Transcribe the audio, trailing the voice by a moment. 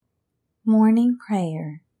Morning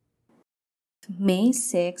Prayer, May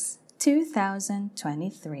 6,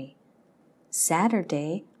 2023,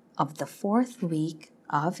 Saturday of the fourth week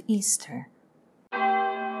of Easter.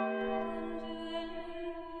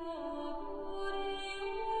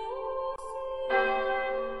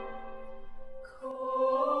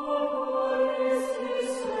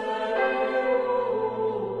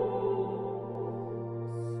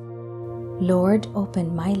 Lord,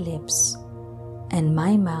 open my lips, and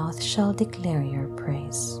my mouth shall declare your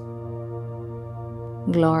praise.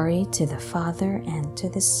 Glory to the Father, and to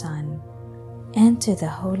the Son, and to the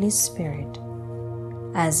Holy Spirit,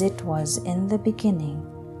 as it was in the beginning,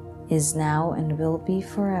 is now, and will be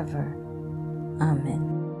forever. Amen.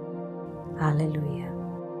 Alleluia.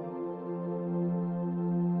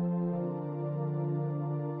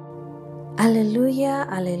 Alleluia,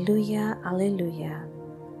 alleluia, alleluia.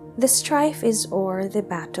 The strife is o'er, the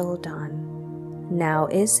battle done. Now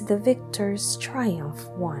is the victor's triumph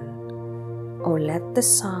won. O let the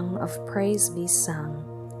song of praise be sung.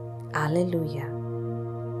 Alleluia.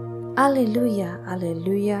 Alleluia,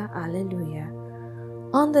 alleluia, alleluia.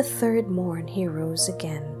 On the third morn he rose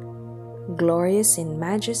again, glorious in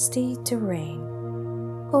majesty to reign.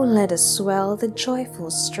 O let us swell the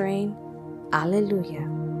joyful strain. Alleluia.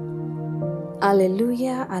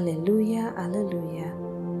 Alleluia, alleluia, alleluia.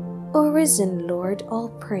 O risen Lord, all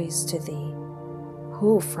praise to thee,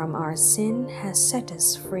 who from our sin has set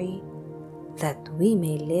us free, that we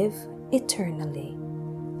may live eternally.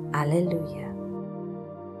 Alleluia.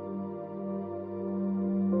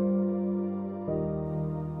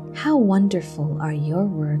 How wonderful are your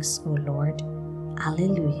works, O Lord.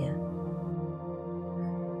 Alleluia.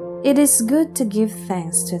 It is good to give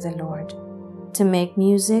thanks to the Lord, to make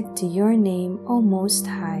music to your name, O Most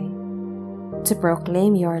High, to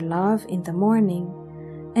proclaim your love in the morning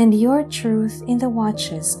and your truth in the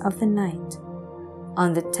watches of the night,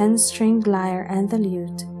 on the 10-stringed lyre and the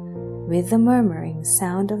lute, with the murmuring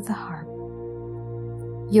sound of the harp.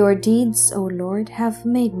 Your deeds, O Lord, have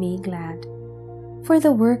made me glad. For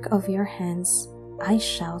the work of your hands I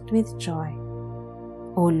shout with joy.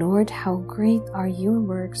 O Lord, how great are your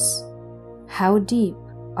works, how deep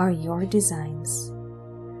are your designs.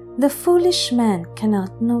 The foolish man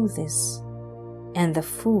cannot know this, and the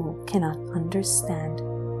fool cannot understand.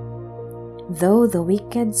 Though the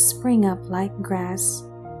wicked spring up like grass,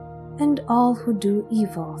 and all who do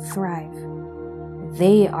evil thrive,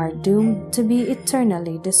 they are doomed to be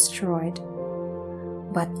eternally destroyed.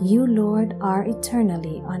 But you, Lord, are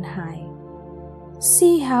eternally on high.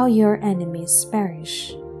 See how your enemies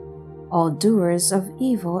perish. All doers of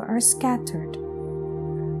evil are scattered.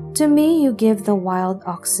 To me you give the wild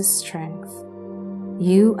ox's strength.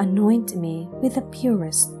 You anoint me with the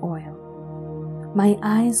purest oil. My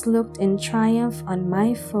eyes looked in triumph on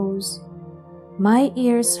my foes. My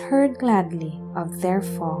ears heard gladly of their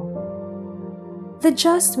fall. The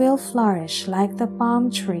just will flourish like the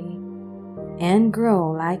palm tree, and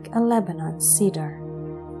grow like a Lebanon cedar.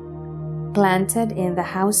 Planted in the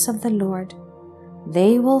house of the Lord,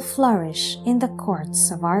 they will flourish in the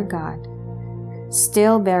courts of our God,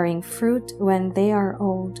 still bearing fruit when they are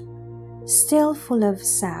old, still full of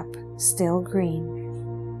sap, still green,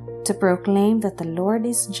 to proclaim that the Lord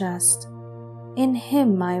is just. In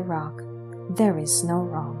him, my rock, there is no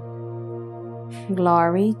wrong.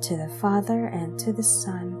 Glory to the Father, and to the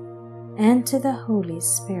Son, and to the Holy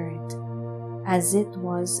Spirit, as it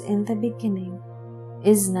was in the beginning,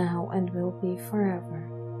 is now, and will be forever.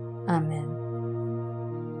 Amen.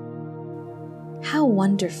 How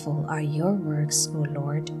wonderful are your works, O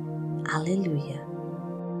Lord. Alleluia.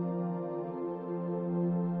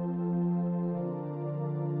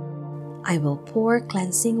 I will pour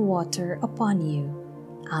cleansing water upon you.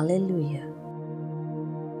 Alleluia.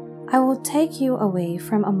 I will take you away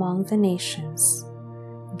from among the nations,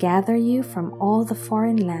 gather you from all the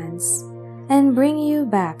foreign lands, and bring you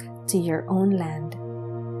back to your own land.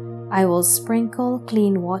 I will sprinkle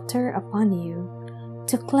clean water upon you,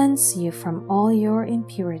 to cleanse you from all your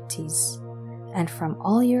impurities, and from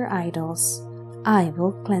all your idols I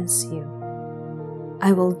will cleanse you.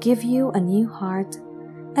 I will give you a new heart,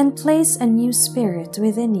 and place a new spirit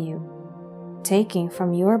within you, taking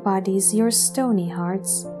from your bodies your stony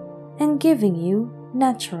hearts, and giving you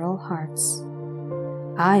natural hearts.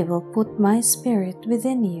 I will put my spirit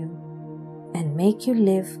within you, and make you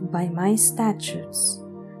live by my statutes,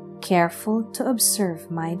 careful to observe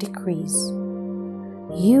my decrees.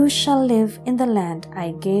 You shall live in the land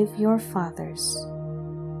I gave your fathers.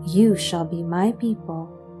 You shall be my people,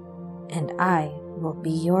 and I will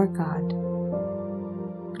be your God.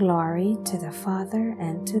 Glory to the Father,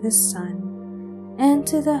 and to the Son, and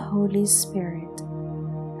to the Holy Spirit,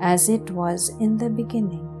 as it was in the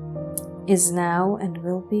beginning, is now, and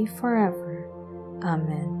will be forever.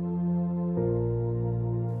 Amen.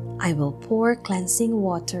 I will pour cleansing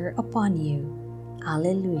water upon you.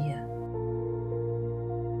 Alleluia.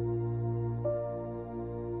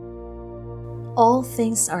 All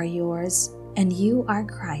things are yours, and you are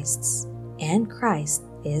Christ's, and Christ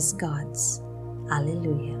is God's.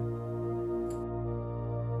 Alleluia.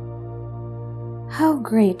 How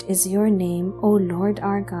great is your name, O Lord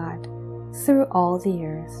our God, through all the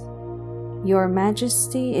earth. Your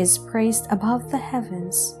majesty is praised above the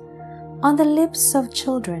heavens, on the lips of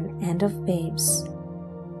children and of babes.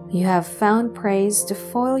 You have found praise to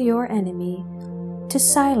foil your enemy, to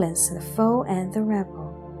silence the foe and the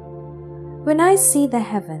rebel. When I see the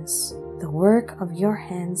heavens, the work of your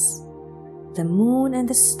hands, the moon and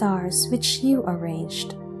the stars which you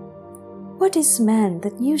arranged, what is man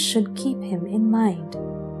that you should keep him in mind?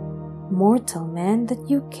 Mortal man that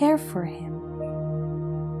you care for him.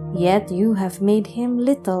 Yet you have made him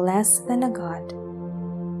little less than a god.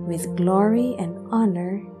 With glory and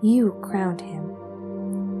honor you crowned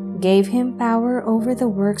him, gave him power over the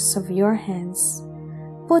works of your hands,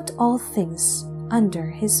 put all things under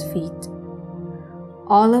his feet.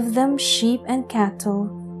 All of them sheep and cattle,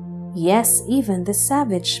 yes, even the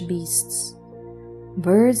savage beasts,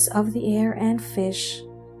 birds of the air and fish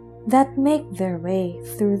that make their way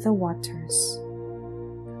through the waters.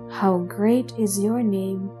 How great is your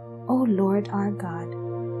name, O Lord our God,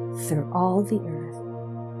 through all the earth.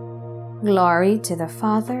 Glory to the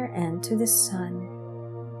Father, and to the Son,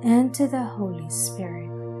 and to the Holy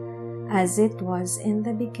Spirit, as it was in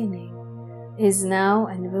the beginning, is now,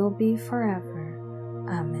 and will be forever.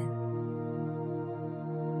 Amen.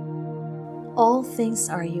 All things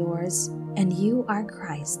are yours, and you are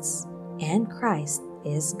Christ's, and Christ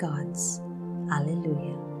is God's.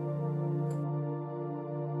 Alleluia.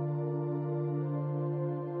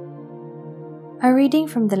 A reading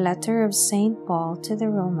from the letter of St. Paul to the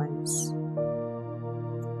Romans.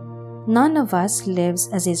 None of us lives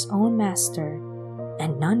as his own master,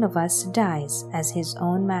 and none of us dies as his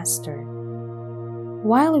own master.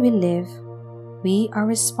 While we live, we are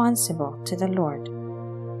responsible to the Lord.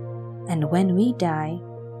 And when we die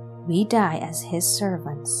as his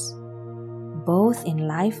servants. Both in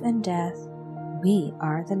life and death, we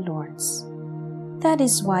are the Lord's. That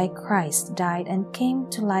is why Christ died and came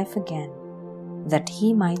to life again, that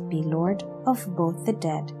he might be Lord of both the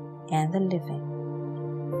dead and the living.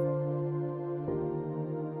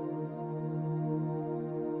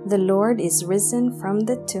 The Lord is risen from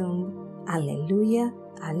the tomb. Alleluia,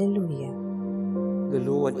 alleluia. The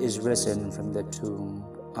Lord is risen from the tomb.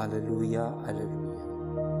 Alleluia,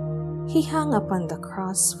 alleluia. He hung upon the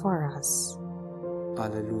cross for us.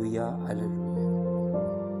 Alleluia,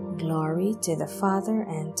 alleluia. Glory to the Father,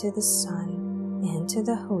 and to the Son, and to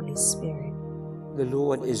the Holy Spirit. The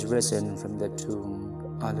Lord is risen from the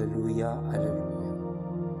tomb. Alleluia, alleluia.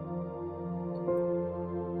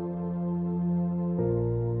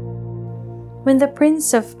 When the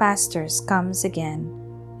Prince of Pastors comes again,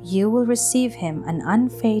 you will receive him an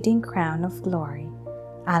unfading crown of glory.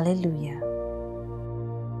 Alleluia.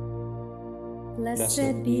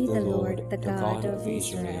 Blessed be the Lord, the God of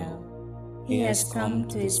Israel. He has come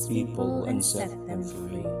to his people and set them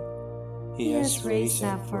free. He has raised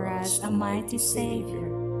up for us a mighty Savior,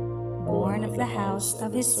 born of the house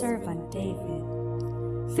of his servant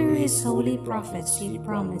David. Through his holy prophets he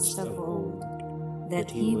promised of old that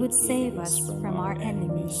he would save us from our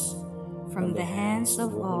enemies, from the hands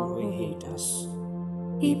of all who hate us.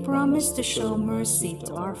 He promised to show mercy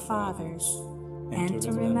to our fathers and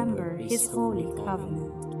to remember his holy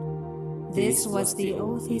covenant. This was the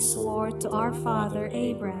oath he swore to our father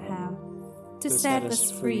Abraham, to set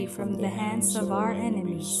us free from the hands of our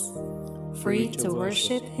enemies, free to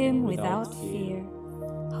worship him without fear,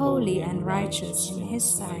 holy and righteous in his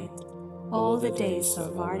sight, all the days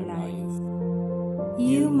of our life.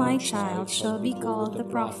 You, my child, shall be called the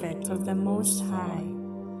prophet of the Most High,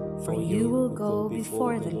 for you will go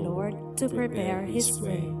before the Lord to prepare his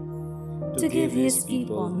way, to give his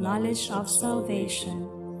people knowledge of salvation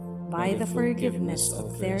by the forgiveness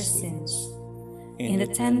of their sins. In the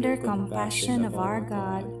tender compassion of our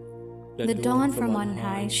God, the dawn from on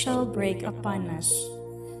high shall break upon us,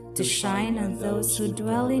 to shine on those who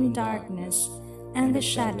dwell in darkness and the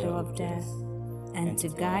shadow of death, and to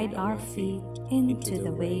guide our feet into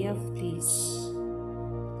the way of peace.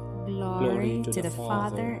 Glory to the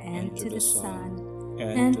Father, and to the Son,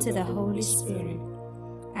 and to the Holy Spirit,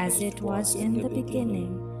 as it was in the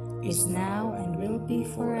beginning, is now, and will be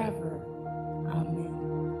forever. Amen.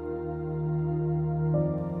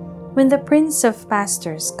 When the Prince of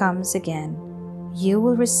Pastors comes again, you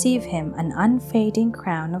will receive him an unfading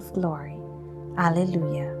crown of glory.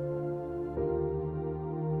 Alleluia.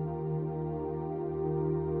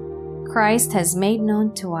 Christ has made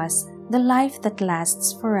known to us the life that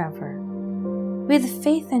lasts forever. With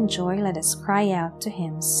faith and joy let us cry out to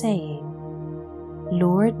him, saying,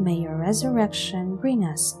 Lord, may your resurrection bring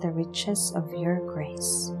us the riches of your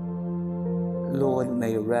grace. Lord,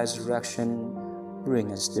 may your resurrection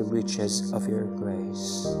bring us the riches of your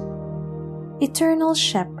grace. Eternal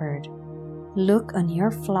Shepherd, look on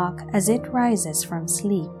your flock as it rises from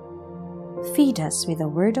sleep. Feed us with the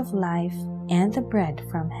word of life and the bread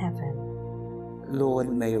from heaven. Lord,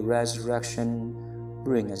 may your resurrection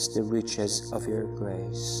bring us the riches of your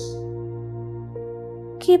grace.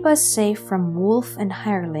 Keep us safe from wolf and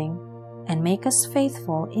hireling, and make us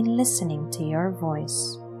faithful in listening to your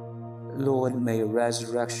voice. Lord, may your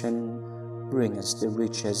resurrection bring us the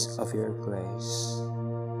riches of your grace.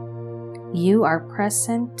 You are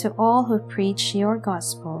present to all who preach your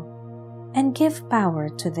gospel and give power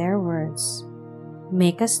to their words.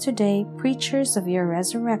 Make us today preachers of your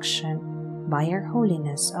resurrection by your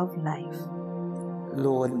holiness of life.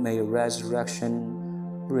 Lord, may your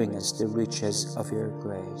resurrection bring us the riches of your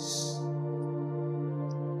grace.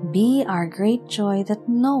 Be our great joy that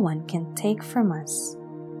no one can take from us,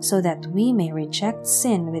 so that we may reject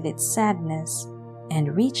sin with its sadness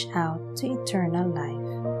and reach out to eternal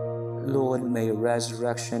life. Lord, may your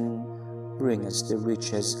resurrection bring us the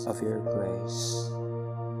riches of your grace.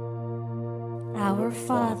 Our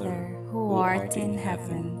Father, who art in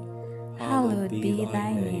heaven, hallowed be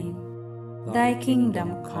thy name. Thy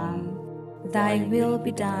kingdom come, thy will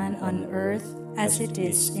be done on earth as it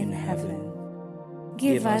is in heaven.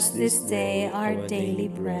 Give us this day our daily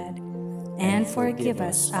bread, and forgive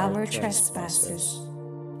us our trespasses,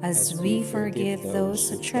 as we forgive those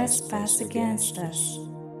who trespass against us.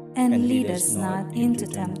 And lead us not into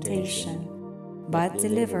temptation, but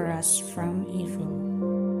deliver us from evil.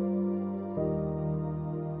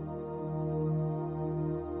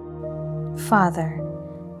 Father,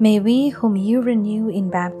 may we whom you renew in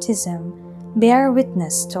baptism bear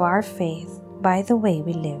witness to our faith by the way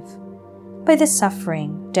we live. By the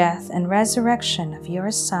suffering, death, and resurrection of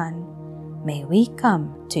your Son, may we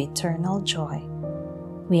come to eternal joy.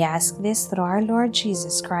 We ask this through our Lord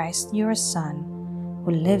Jesus Christ, your Son,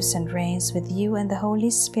 who lives and reigns with you and the Holy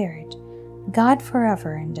Spirit, God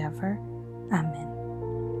forever and ever. Amen.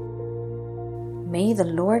 May the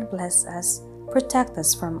Lord bless us, protect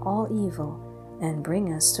us from all evil, and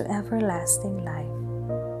bring us to everlasting life.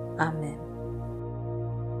 Amen.